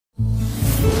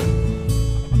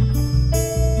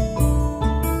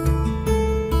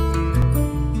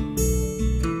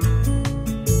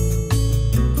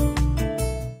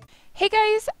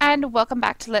and welcome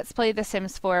back to Let's Play The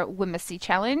Sims 4 Whimacy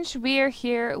Challenge. We are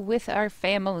here with our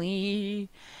family,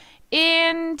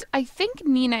 and I think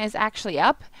Nina is actually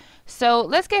up, so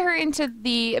let's get her into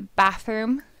the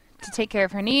bathroom to take care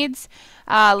of her needs.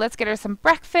 Let's get her some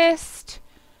breakfast.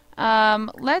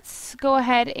 Let's go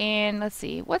ahead and let's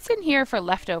see what's in here for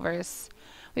leftovers.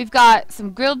 We've got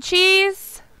some grilled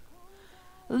cheese,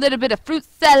 a little bit of fruit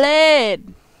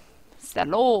salad.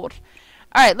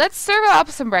 Alright, let's serve up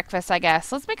some breakfast, I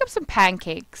guess. Let's make up some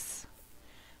pancakes.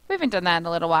 We haven't done that in a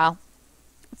little while.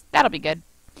 That'll be good.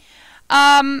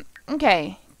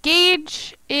 Okay.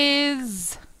 Gage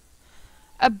is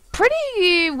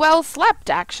pretty well slept,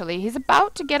 actually. He's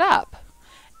about to get up.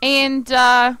 And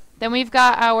then we've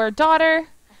got our daughter,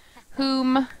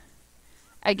 whom,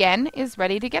 again, is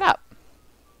ready to get up.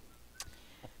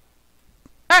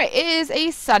 Alright, it is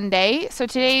a Sunday, so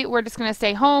today we're just going to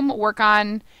stay home, work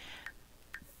on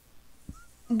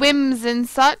whims and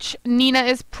such. Nina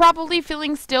is probably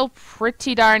feeling still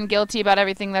pretty darn guilty about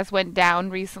everything that's went down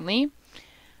recently.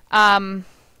 But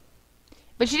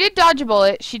she did dodge a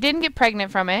bullet. She didn't get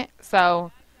pregnant from it,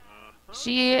 so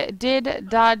she did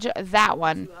dodge that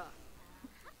one.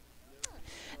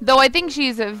 Though I think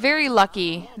she's very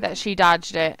lucky that she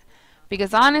dodged it,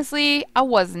 because honestly, I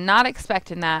was not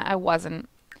expecting that. I wasn't.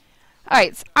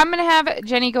 Alright, so I'm going to have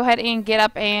Jenny go ahead and get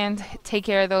up and take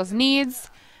care of those needs.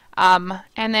 And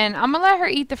then I'm going to let her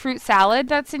eat the fruit salad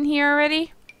that's in here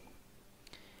already.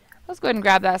 Let's go ahead and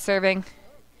grab that serving.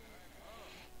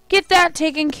 Get that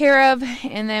taken care of,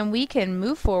 and then we can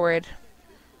move forward.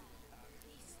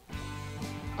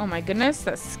 Oh my goodness,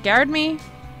 that scared me.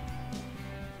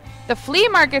 The flea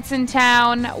market's in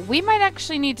town. We might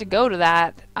actually need to go to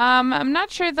that. I'm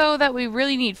not sure, though, that we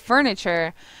really need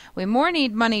furniture. We more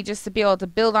need money just to be able to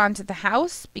build onto the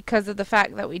house because of the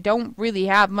fact that we don't really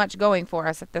have much going for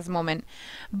us at this moment.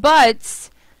 But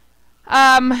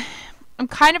I'm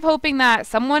kind of hoping that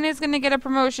someone is going to get a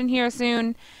promotion here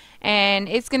soon and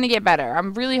it's going to get better.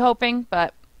 I'm really hoping,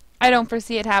 but I don't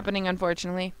foresee it happening,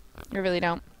 unfortunately. I really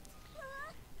don't.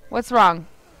 What's wrong?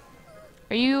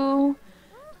 Are you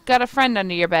got a friend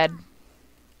under your bed?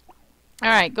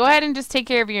 Alright, go ahead and just take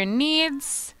care of your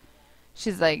needs.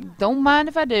 She's like, don't mind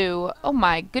if I do. Oh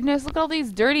my goodness, look at all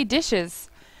these dirty dishes.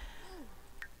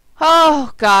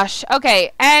 Oh gosh.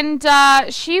 Okay, and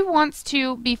she wants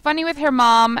to be funny with her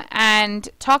mom and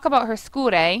talk about her school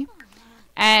day.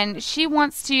 And she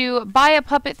wants to buy a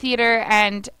puppet theater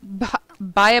and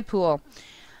buy a pool.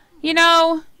 You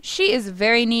know, she is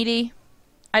very needy.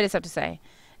 I just have to say,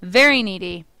 very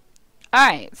needy.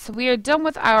 Alright, so we are done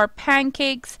with our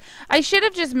pancakes. I should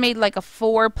have just made like a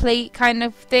 4-plate kind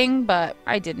of thing, but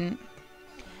I didn't.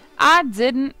 I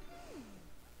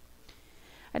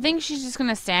think she's just going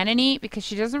to stand and eat because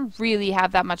she doesn't really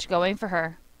have that much going for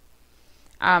her.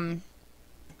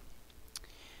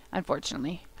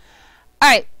 Unfortunately.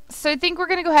 Alright, so I think we're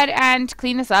going to go ahead and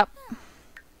clean this up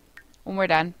when we're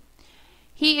done.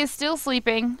 He is still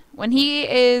sleeping. When he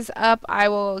is up, I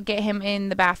will get him in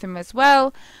the bathroom as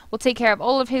well. We'll take care of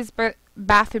all of his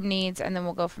bathroom needs, and then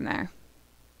we'll go from there.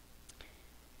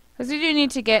 Because we do need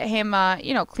to get him,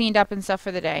 you know, cleaned up and stuff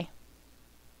for the day.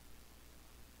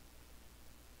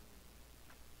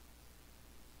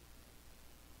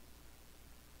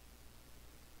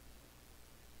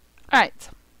 Alright.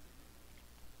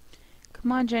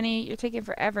 Come on, Jenny. You're taking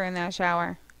forever in that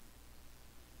shower.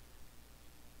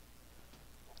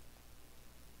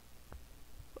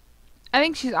 I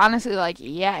think she's honestly like,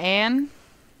 yeah, Anne.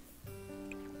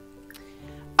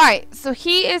 Alright, so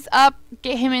he is up.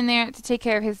 Get him in there to take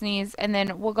care of his needs, and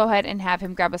then we'll go ahead and have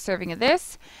him grab a serving of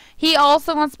this. He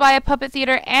also wants to buy a puppet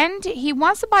theater, and he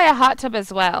wants to buy a hot tub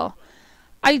as well.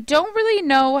 I don't really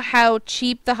know how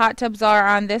cheap the hot tubs are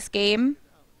on this game,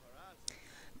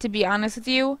 to be honest with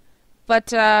you,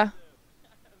 but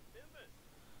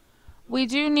we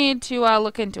do need to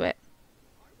look into it.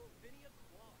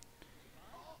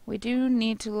 We do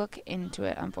need to look into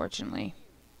it, unfortunately.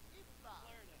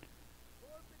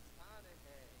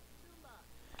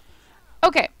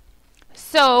 Okay,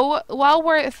 so while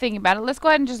we're thinking about it, let's go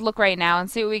ahead and just look right now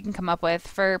and see what we can come up with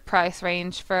for price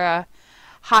range for a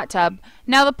hot tub.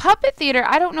 Now, the puppet theater,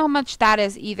 I don't know how much that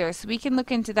is either, so we can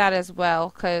look into that as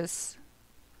well, because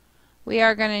we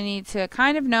are going to need to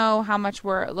kind of know how much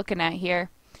we're looking at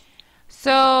here.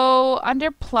 So, under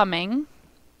plumbing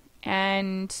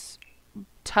and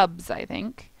tubs, I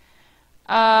think.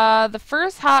 The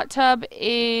first hot tub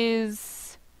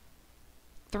is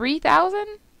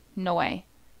 3,000? No way.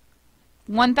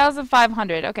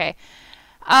 1,500. Okay.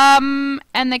 And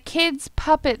the kids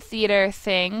puppet theater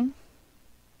thing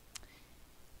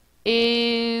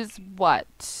is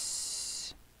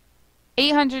what?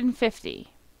 850.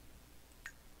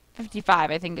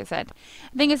 55, I think it said.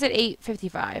 I think it said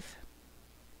 855.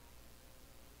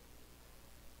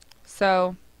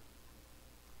 So,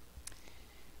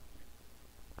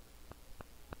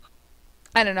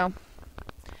 I don't know.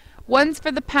 One's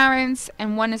for the parents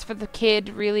and one is for the kid,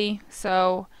 really.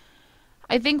 So,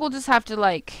 I think we'll just have to,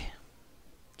 like,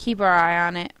 keep our eye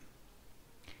on it.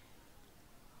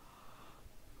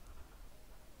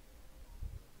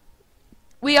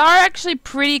 We are actually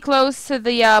pretty close to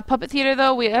the puppet theater,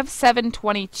 though. We have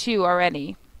 7:22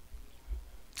 already.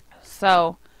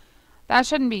 So, that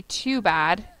shouldn't be too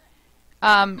bad.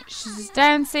 She's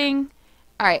dancing.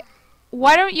 Alright.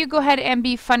 Why don't you go ahead and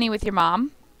be funny with your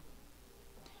mom?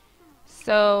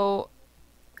 So,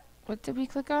 what did we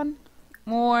click on?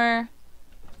 More.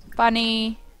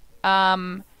 Funny.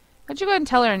 Why don't you go ahead and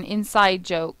tell her an inside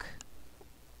joke?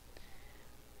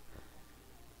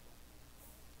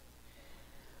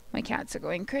 My cats are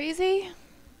going crazy.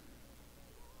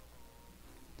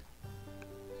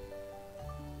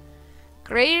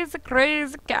 Crazy,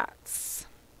 crazy cats.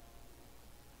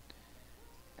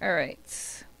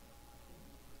 Alright.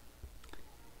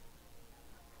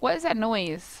 What is that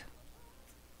noise?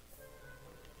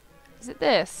 Is it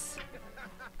this?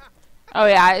 Oh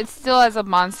yeah, it still has a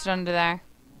monster under there.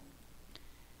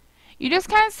 You just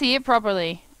can't see it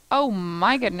properly. Oh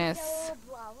my goodness.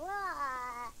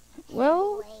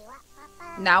 Well,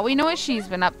 now we know what she's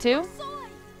been up to.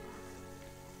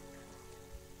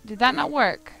 Did that not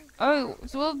work? Oh,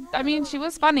 well, I mean, she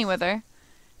was funny with her.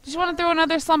 Did you want to throw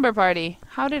another slumber party?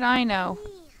 How did I know?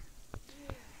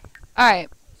 Alright.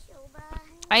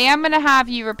 I am going to have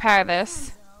you repair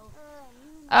this.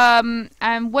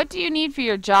 And what do you need for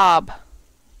your job?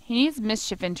 He needs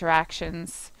mischief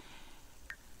interactions.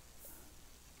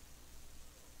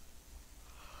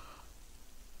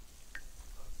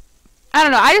 I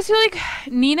don't know. I just feel like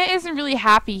Nina isn't really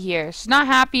happy here. She's not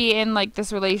happy in like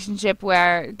this relationship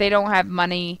where they don't have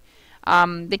money.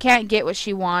 They can't get what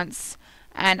she wants.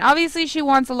 And obviously she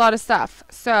wants a lot of stuff.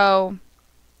 So,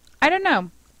 I don't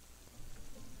know.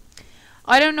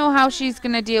 I don't know how she's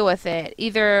going to deal with it.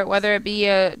 Either whether it be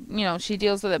she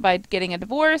deals with it by getting a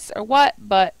divorce or what,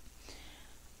 but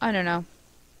I don't know.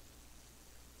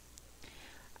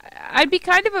 I'd be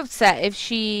kind of upset if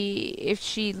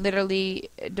she literally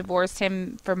divorced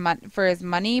him for his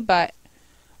money,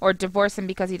 or divorced him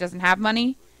because he doesn't have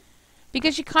money,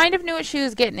 because she kind of knew what she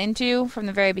was getting into from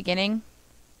the very beginning.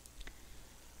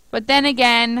 But then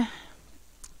again,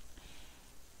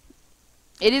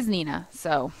 it is Nina,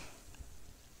 so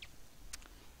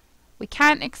we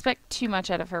can't expect too much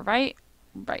out of her, right?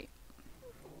 Right.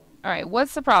 All right.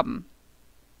 What's the problem?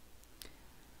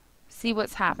 See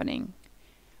what's happening.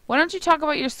 Why don't you talk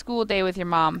about your school day with your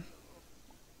mom?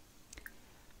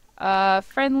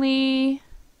 Friendly.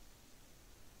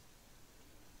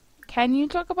 Can you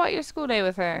talk about your school day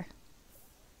with her?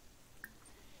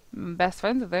 I'm best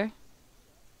friends with her.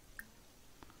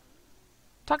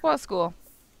 Talk about school.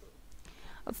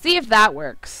 Let's see if that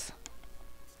works.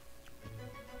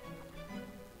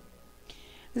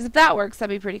 Because if that works,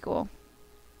 that'd be pretty cool.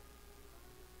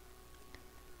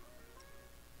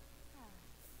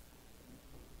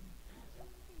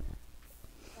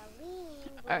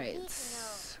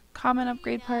 Alright. Common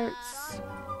upgrade parts.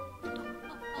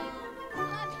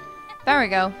 There we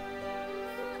go.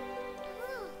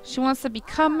 She wants to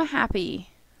become happy.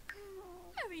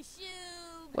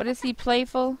 What is he,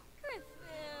 playful?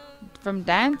 From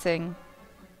dancing.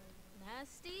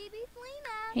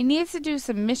 He needs to do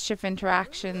some mischief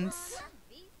interactions.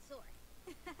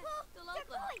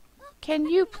 Can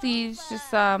you please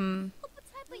just, can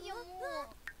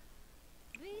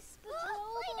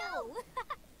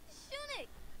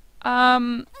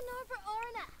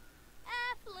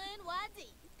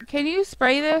you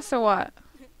spray this or what?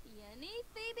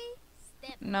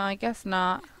 No, I guess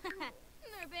not.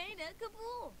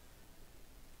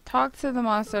 Talk to the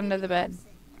monster under the bed.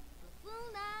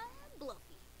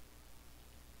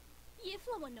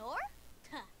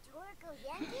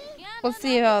 We'll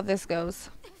see how this goes.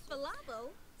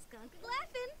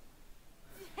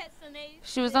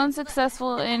 She was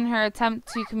unsuccessful in her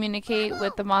attempt to communicate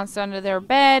with the monster under their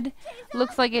bed.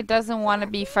 Looks like it doesn't want to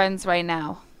be friends right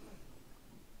now.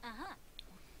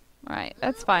 Alright,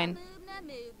 that's fine.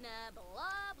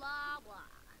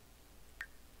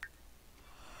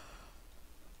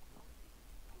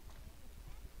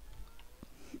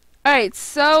 Alright,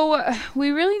 so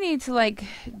we really need to, like,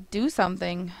 do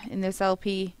something in this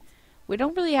LP. We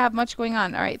don't really have much going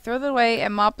on. Alright, throw that away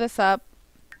and mop this up.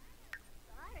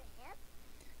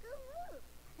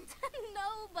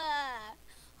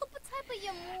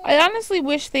 I honestly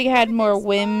wish they had more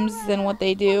whims than what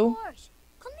they do.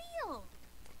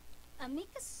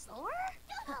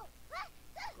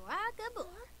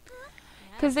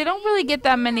 Because they don't really get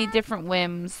that many different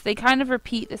whims. They kind of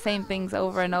repeat the same things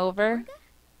over and over.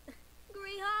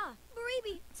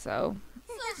 So,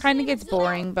 kind of gets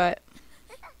boring, but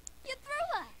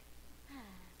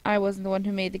I wasn't the one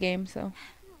who made the game, so.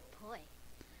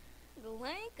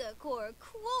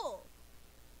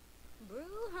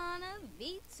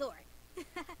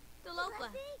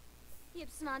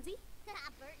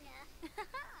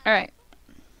 Alright.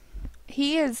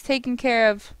 He is taking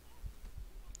care of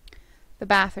the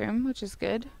bathroom, which is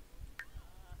good.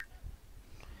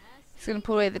 He's gonna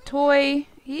put away the toy.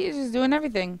 He's just doing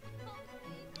everything.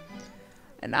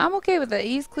 And I'm okay with it.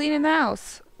 He's cleaning the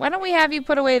house. Why don't we have you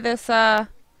put away this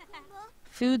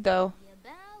food, though?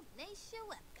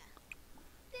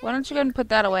 Why don't you go and put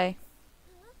that away?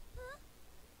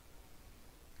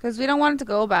 Because we don't want it to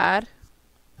go bad.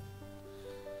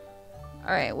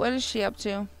 Alright, what is she up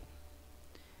to?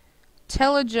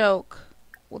 Tell a joke.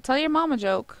 Well, tell your mom a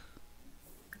joke.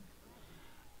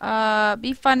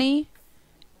 Be funny.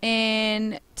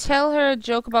 And tell her a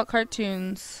joke about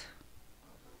cartoons.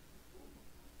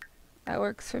 That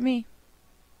works for me.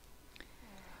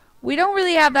 We don't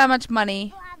really have that much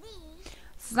money.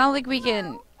 It's not like we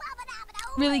can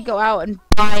really go out and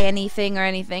buy anything or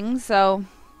anything, so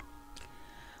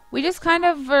we just kind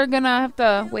of are gonna have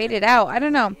to wait it out. I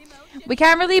don't know. We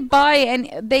can't really buy any.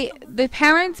 The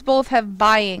parents both have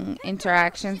buying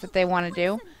interactions that they want to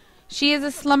do. She is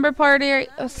a slumber party,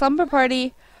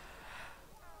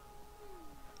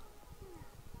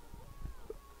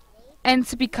 and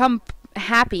to become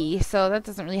happy, so that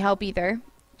doesn't really help either.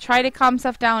 Try to calm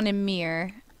stuff down and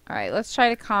mirror. Alright, let's try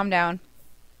to calm down.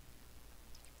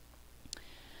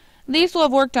 At least we'll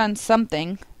have worked on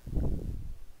something.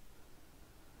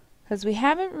 Because we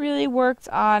haven't really worked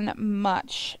on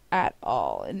much at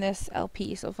all in this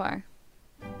LP so far.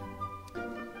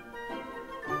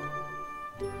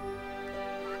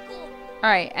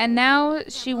 Alright, and now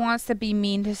she wants to be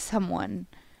mean to someone.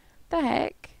 The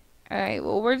heck? Alright,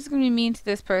 well, we're just going to be mean to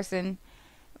this person.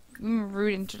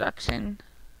 Rude introduction.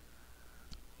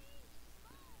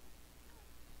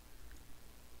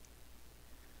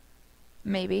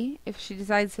 Maybe, if she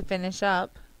decides to finish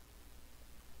up.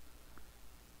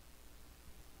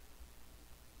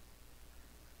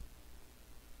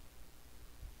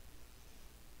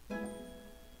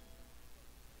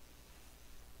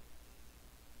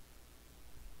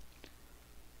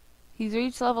 He's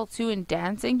reached level 2 in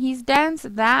dancing. He's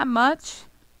danced that much?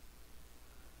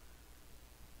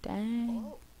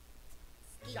 Dang.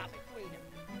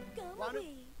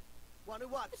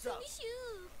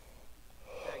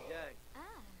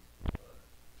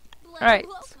 Alright.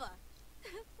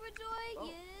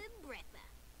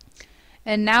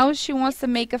 And now she wants to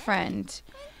make a friend.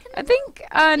 I think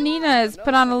Nina has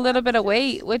put on a little bit of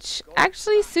weight, which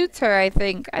actually suits her, I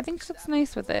think. I think she looks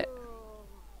nice with it.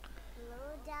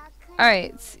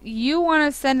 Alright, you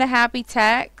want to send a happy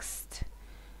text.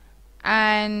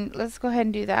 And let's go ahead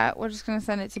and do that. We're just going to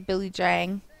send it to Billy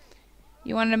Jang.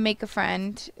 You want to make a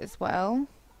friend as well.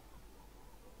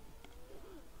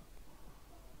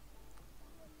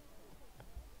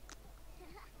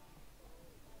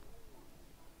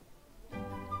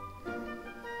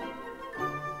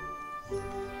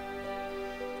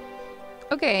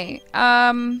 Okay,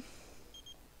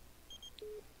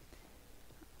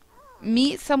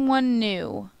 meet someone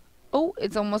new. Oh,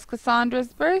 it's almost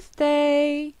Cassandra's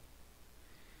birthday.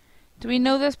 Do we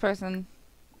know this person?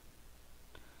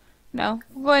 No.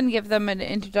 We'll go ahead and give them an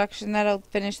introduction. That'll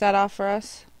finish that off for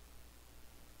us.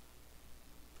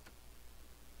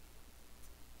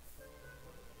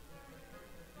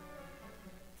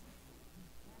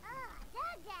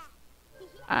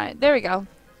 Alright, there we go.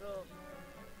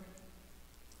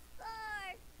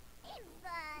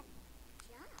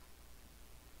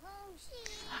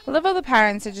 I love how the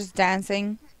parents are just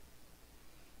dancing.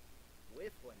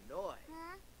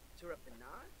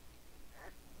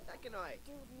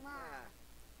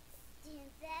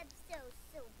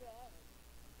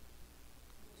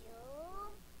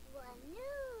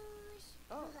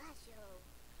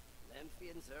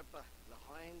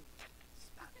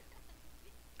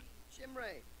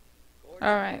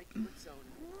 Alright.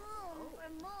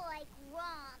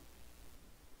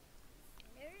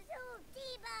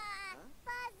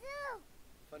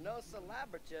 Fanosa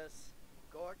labratus,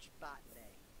 gorch botne.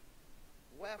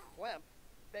 Wef wemp,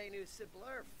 benu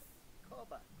siblerf,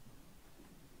 koba.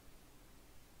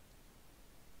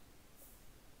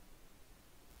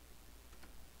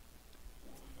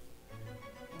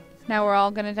 Now we're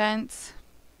all gonna dance.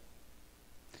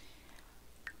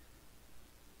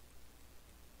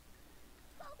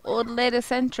 Old Lady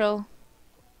Central.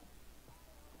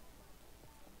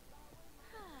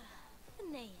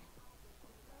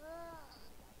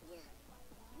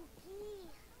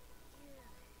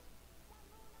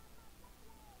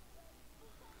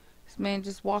 This man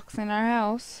just walks in our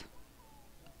house.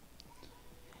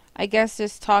 I guess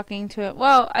just talking to him.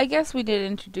 Well, I guess we did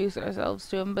introduce ourselves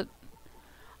to him, but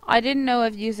I didn't know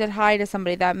if you said hi to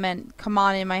somebody that meant come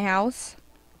on in my house.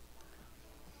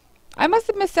 I must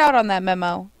have missed out on that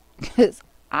memo, because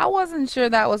I wasn't sure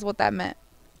that was what that meant.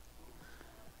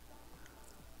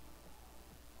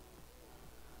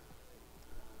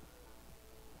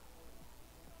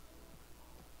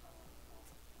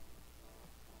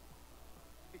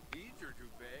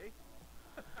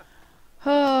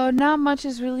 Oh, not much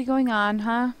is really going on,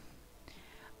 huh?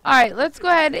 Alright, let's go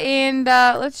ahead and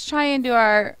let's try and do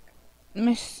our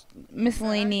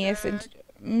miscellaneous and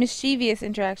mischievous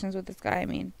interactions with this guy, I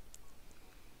mean.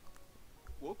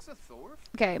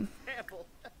 Okay.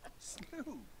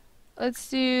 Let's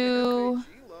do...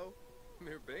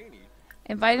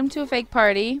 invite him to a fake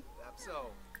party.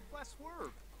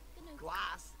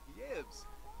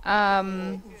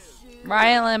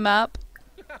 Rile him up.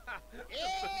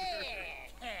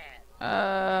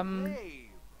 I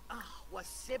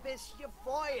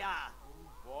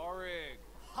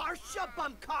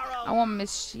want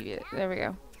mischievous. There we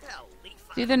go.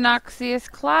 Do the Noxious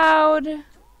Cloud.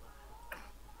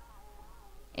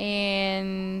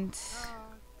 And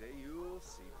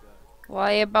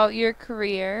lie about your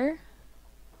career.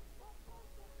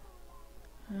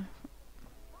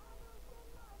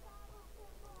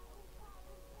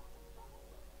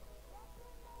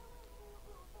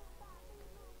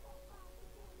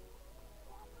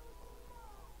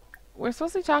 We're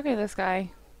supposed to be talking to this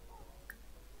guy.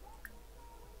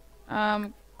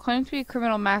 Claim to be a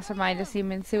criminal mastermind to see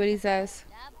him and see what he says.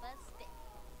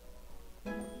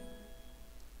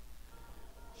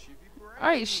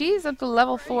 Alright, she's up to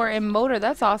level 4 in motor.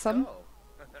 That's awesome.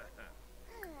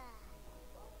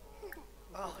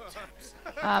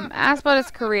 Ask about his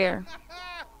career.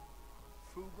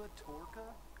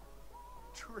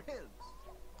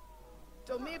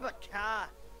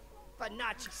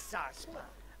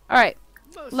 Alright,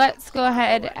 let's go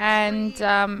ahead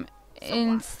and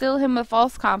instill him with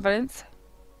false confidence.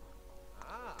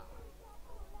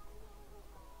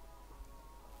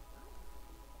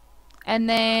 And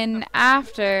then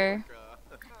after,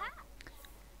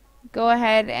 go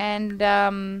ahead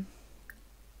and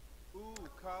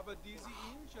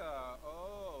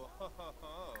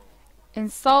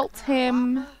insult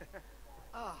him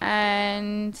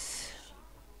and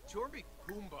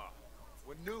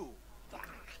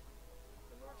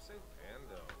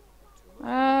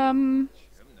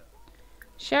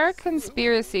share a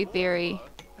conspiracy theory.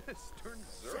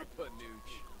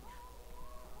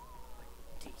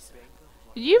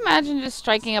 Could you imagine just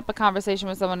striking up a conversation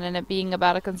with someone and it being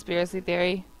about a conspiracy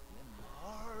theory?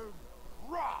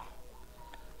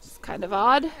 It's kind of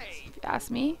odd, if you ask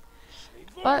me.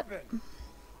 But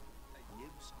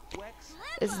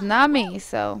it's not me,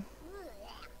 so.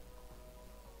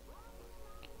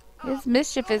 His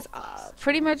mischief is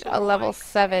pretty much a level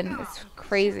 7. It's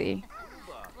crazy.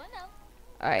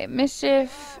 Alright,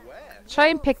 mischief. Try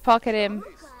and pickpocket him.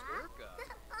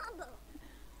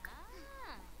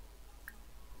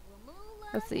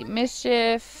 Let's see,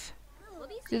 mischief.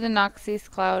 Do the Noxious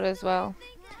Cloud as well.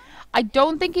 I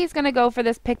don't think he's gonna go for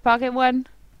this pickpocket one,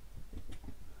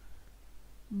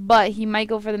 but he might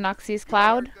go for the Noxious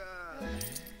Cloud.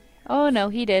 Oh no,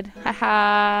 he did.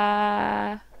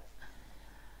 Haha.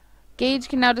 Gage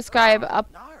can now describe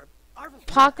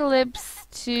apocalypse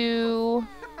to...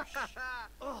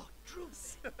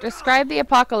 Describe the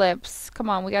apocalypse. Come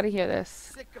on, we gotta hear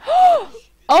this.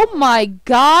 Oh my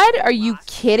god, are you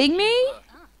kidding me?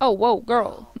 Oh, whoa,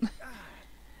 girl.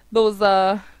 Those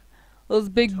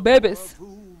big babies.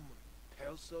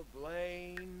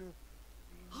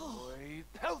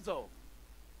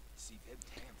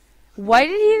 Why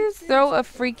did he just throw a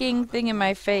freaking thing in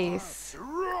my face?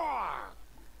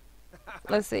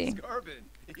 Let's see.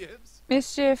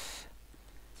 Mischief.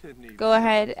 Go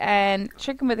ahead and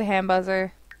trick him with a hand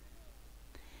buzzer.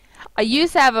 I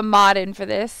used to have a mod in for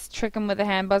this, trick him with a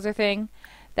hand buzzer thing,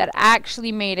 that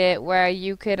actually made it where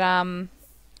you could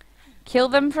kill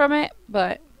them from it,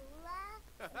 but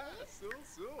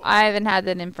I haven't had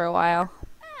that in for a while.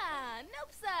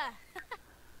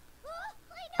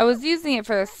 I was using it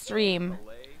for the stream,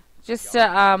 just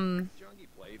to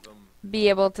be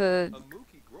able to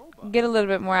get a little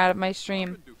bit more out of my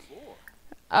stream.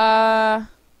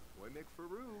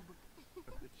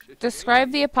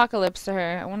 Describe the apocalypse to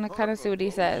her. I want to kind of see what he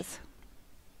says.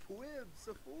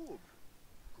 Safub.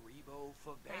 Gribo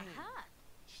Fabane. Aha.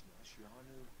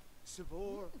 Shnashianu.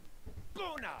 Savor.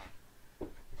 Bona.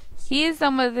 He is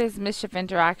done with his mischief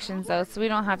interactions, though, so we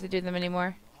don't have to do them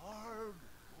anymore. Arg.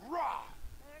 Ra.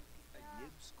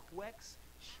 Yibs Quex.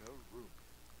 Sharoop.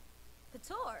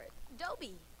 Pator.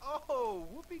 Dobie. Oh,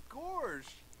 whoopee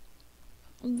gorge.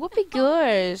 Whoopee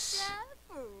gosh.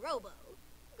 Robo.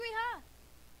 Griha.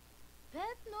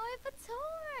 Pet Noi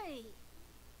Patori.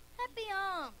 Happy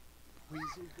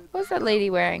What's that lady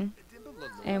wearing?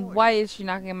 And why is she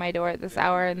knocking on my door at this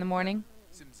hour in the morning?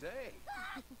 Simzay.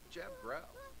 Jab brow.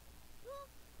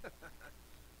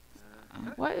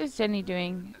 What is Jenny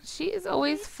doing? She is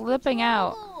always flipping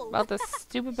out about this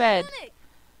stupid bed.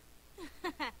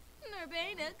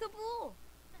 Nurbana Kabul.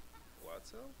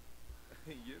 What's up?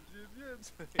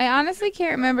 Yibs. I honestly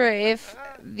can't remember if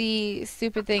the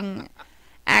stupid thing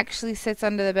actually sits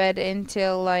under the bed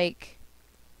until, like,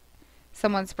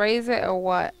 someone sprays it or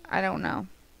what. I don't know.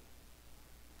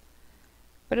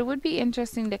 But it would be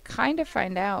interesting to kind of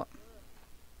find out.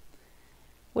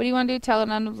 What do you want to do? Tell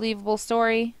an unbelievable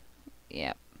story?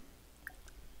 Yep.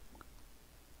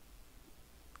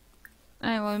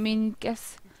 Alright, well, I mean,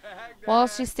 guess. Well,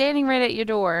 she's standing right at your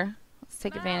door. Let's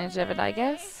take advantage of it, I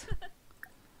guess.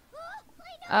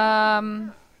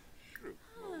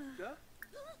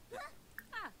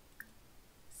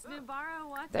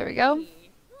 There we go.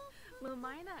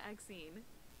 Lumina Exine.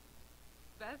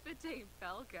 Befete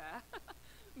Felka.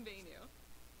 Benu.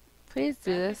 Please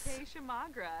do this. Befete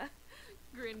Shamagra.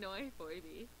 Grinoi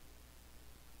Foibi.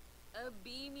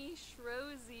 Abimi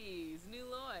Shrozes.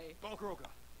 Nuloi. Balgroga.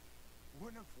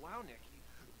 Wurna Flaunik.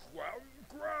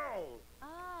 Growl.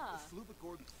 Ah.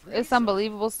 It's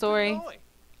unbelievable story.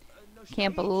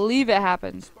 Can't believe it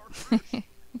happened.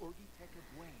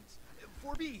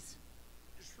 Four bees.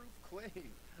 Shroof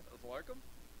claim. Larkham.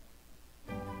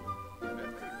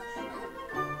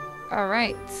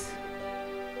 Alright.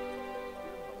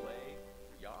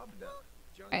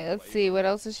 Alright, let's see. What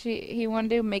else does he want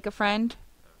to do? Make a friend?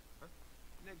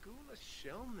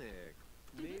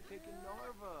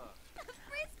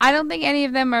 I don't think any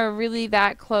of them are really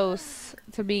that close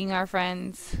to being our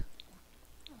friends.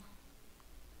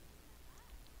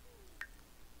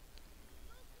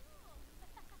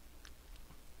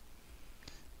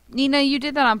 Nina, you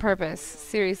did that on purpose.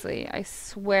 Seriously. I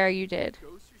swear you did.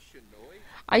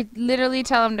 I literally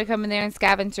tell him to come in there and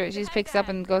scavenge through it. She just picks it up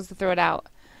and goes to throw it out.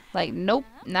 Like, nope,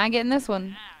 not getting this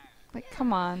one. Like,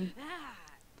 come on.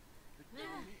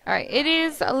 Alright, it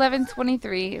is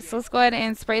 11:23, so let's go ahead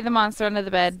and spray the monster under the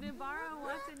bed.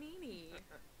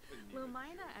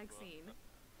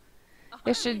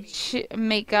 This should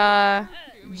make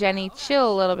Jenny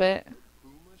chill a little bit.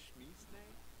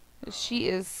 She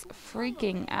is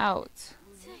freaking out.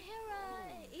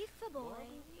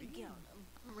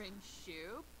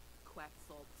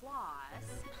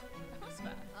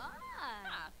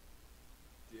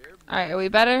 Alright, are we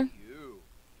better?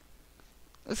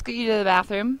 Let's get you to the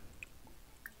bathroom.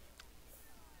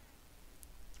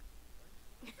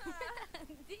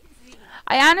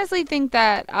 I honestly think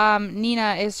that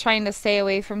Nina is trying to stay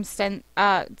away from Stenson.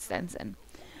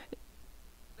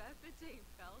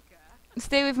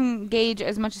 Stay away from Gage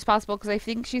as much as possible because I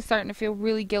think she's starting to feel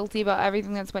really guilty about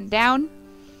everything that's went down.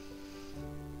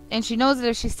 And she knows that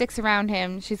if she sticks around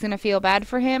him, she's going to feel bad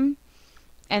for him.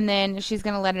 And then she's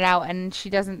going to let it out, and she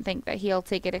doesn't think that he'll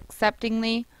take it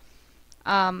acceptingly.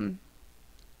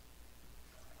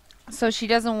 So she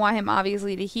doesn't want him,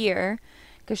 obviously, to hear,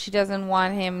 because she doesn't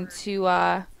want him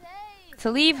to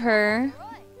leave her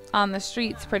on the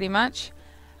streets, pretty much.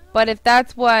 But if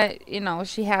that's what, you know,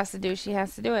 she has to do, she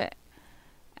has to do it.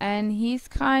 And he's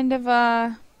kind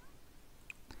of,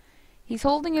 he's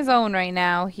holding his own right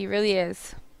now. He really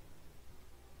is.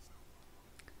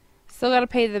 Still gotta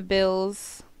pay the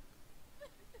bills.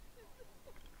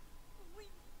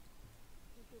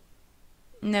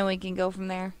 And then we can go from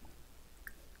there.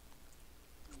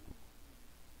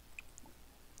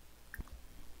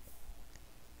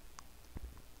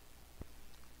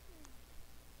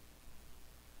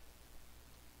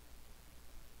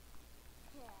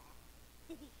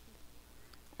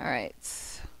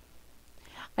 Alright.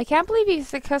 I can't believe he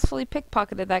successfully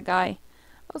pickpocketed that guy.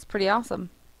 That was pretty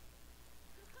awesome.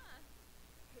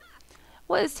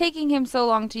 What is taking him so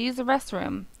long to use the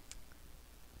restroom?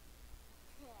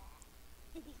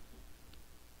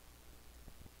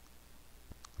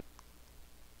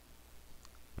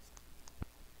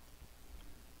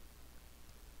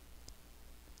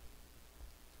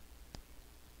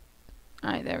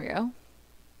 Alright, there we go.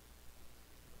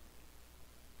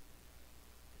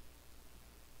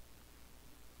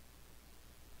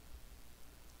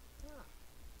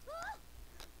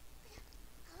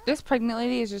 This pregnant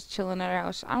lady is just chilling at our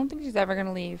house. I don't think she's ever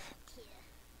gonna leave.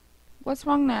 What's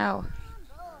wrong now?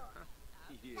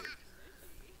 Yeah.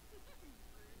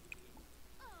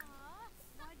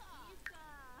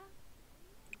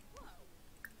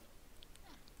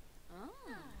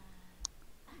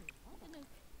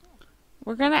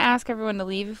 We're gonna ask everyone to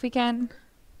leave if we can.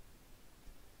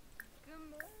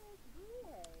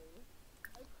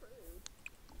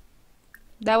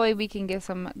 That way we can get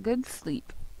some good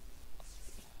sleep.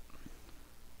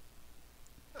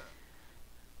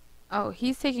 Oh,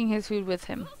 he's taking his food with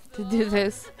him to do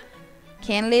this.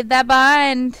 Can't leave that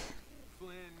behind.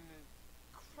 Flynn.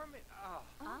 Kermit.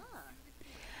 Ah.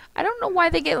 I don't know why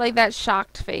they get like that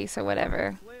shocked face or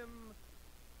whatever. Flim.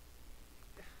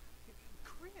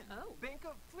 Korean. Oh. Bank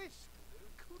of Fish.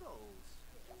 Kudos.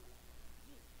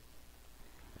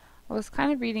 I was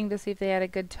kind of reading to see if they had a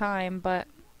good time, but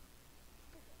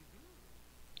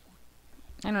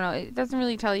I don't know. It doesn't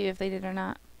really tell you if they did or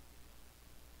not.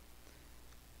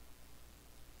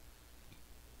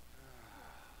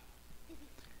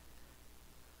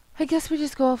 I guess we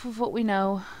just go off of what we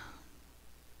know.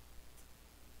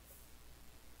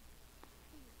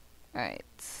 Alright.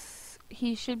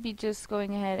 He should be just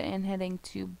going ahead and heading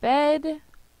to bed.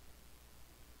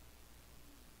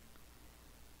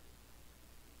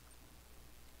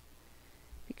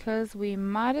 Because we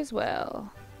might as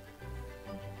well.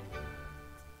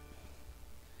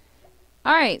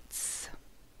 Alright.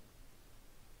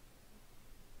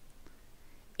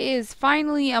 It is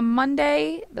finally a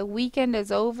Monday. The weekend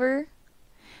is over.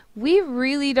 We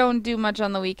really don't do much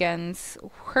on the weekends.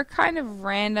 We're kind of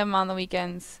random on the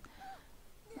weekends.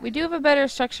 We do have a better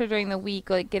structure during the week,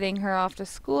 like getting her off to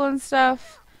school and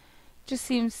stuff. Just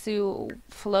seems to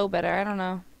flow better. I don't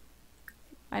know.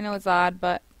 I know it's odd,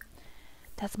 but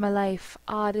that's my life.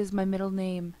 Odd is my middle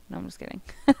name. No, I'm just kidding.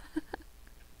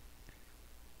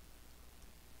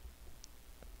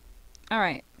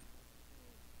 Alright.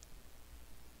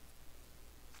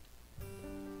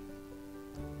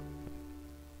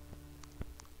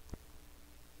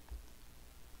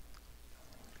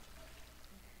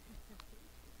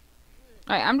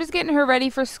 Alright, I'm just getting her ready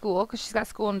for school, because she's got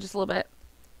school in just a little bit.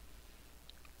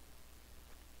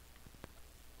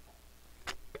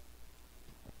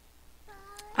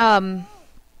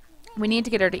 We need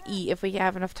to get her to eat if we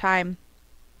have enough time.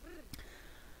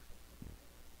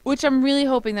 Which I'm really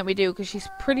hoping that we do, because she's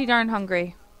pretty darn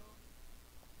hungry.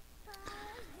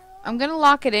 I'm going to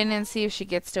lock it in and see if she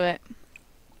gets to it.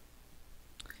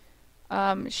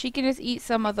 She can just eat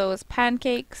some of those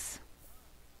pancakes.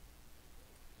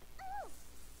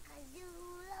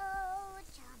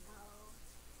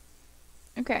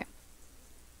 Okay.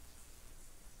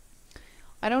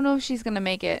 I don't know if she's going to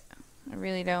make it. I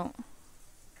really don't.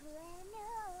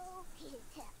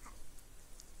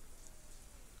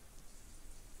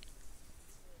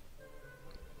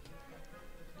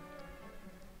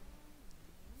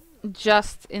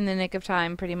 Just in the nick of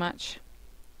time, pretty much.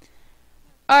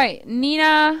 Alright,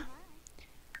 Nina.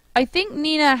 I think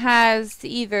Nina has to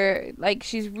either, like,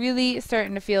 she's really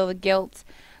starting to feel the guilt.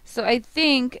 So I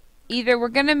think either we're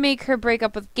going to make her break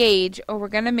up with Gage, or we're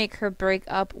going to make her break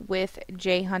up with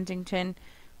Jay Huntington,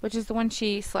 which is the one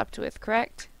she slept with,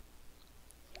 correct?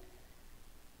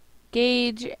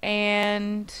 Gage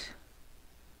and...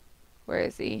 where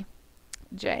is he?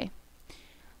 Jay.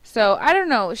 So, I don't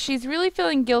know. She's really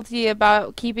feeling guilty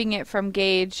about keeping it from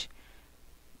Gage.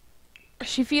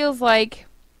 She feels like,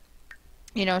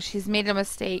 you know, she's made a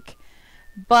mistake.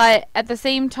 But at the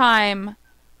same time,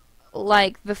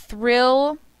 like, the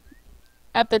thrill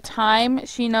at the time,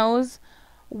 she knows,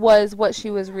 was what she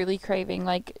was really craving.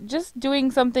 Like, just doing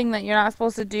something that you're not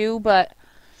supposed to do, but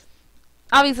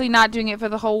obviously not doing it for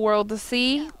the whole world to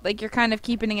see. Like, you're kind of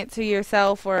keeping it to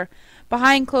yourself or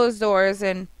behind closed doors,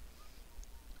 and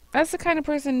that's the kind of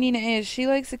person Nina is. She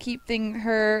likes to keep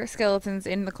her skeletons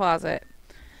in the closet.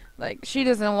 Like, she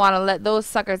doesn't want to let those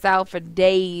suckers out for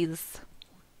days.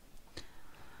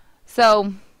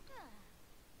 So,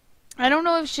 I don't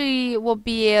know if she will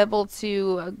be able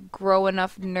to grow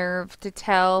enough nerve to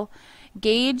tell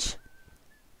Gage.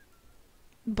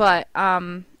 But,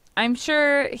 I'm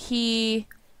sure he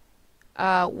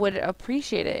would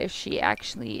appreciate it if she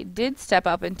actually did step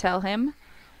up and tell him.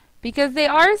 Because they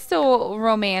are still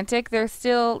romantic. They're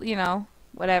still, you know,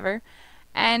 whatever.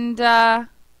 And I'm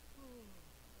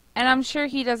sure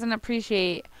he doesn't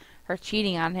appreciate her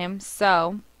cheating on him.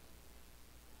 So,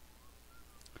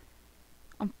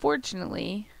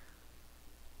 unfortunately,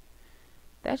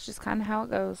 that's just kind of how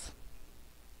it goes.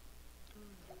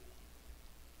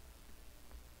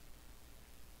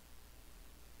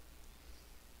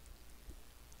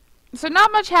 So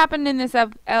not much happened in this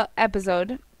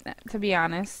episode, to be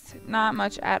honest. Not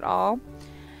much at all.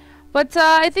 But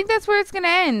I think that's where it's going to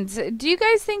end. Do you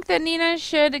guys think that Nina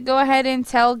should go ahead and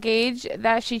tell Gage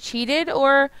that she cheated?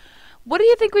 Or what do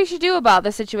you think we should do about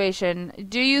the situation?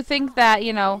 Do you think that,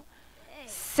 you know,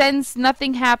 since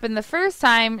nothing happened the first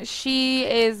time, she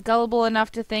is gullible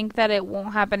enough to think that it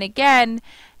won't happen again,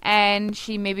 and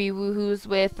she maybe woohoos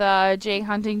with Jay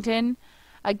Huntington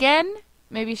again?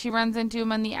 Maybe she runs into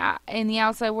him in the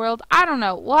outside world. I don't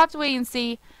know. We'll have to wait and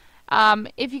see.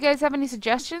 If you guys have any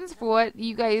suggestions for what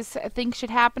you guys think should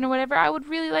happen or whatever, I would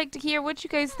really like to hear what you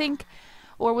guys think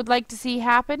or would like to see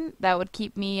happen. That would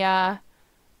keep me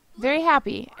very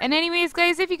happy. And anyways,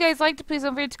 guys, if you guys liked it, please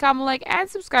don't forget to comment, like, and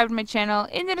subscribe to my channel.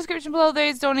 In the description below,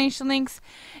 there's donation links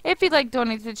if you'd like to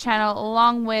donate to the channel,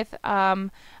 along with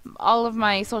all of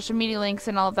my social media links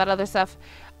and all of that other stuff.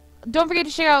 Don't forget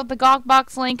to check out the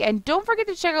Gawkbox link, and don't forget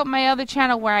to check out my other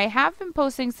channel where I have been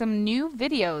posting some new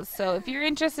videos. So if you're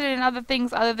interested in other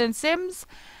things other than Sims,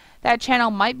 that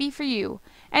channel might be for you.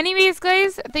 Anyways,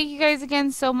 guys, thank you guys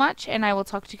again so much, and I will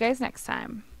talk to you guys next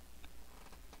time.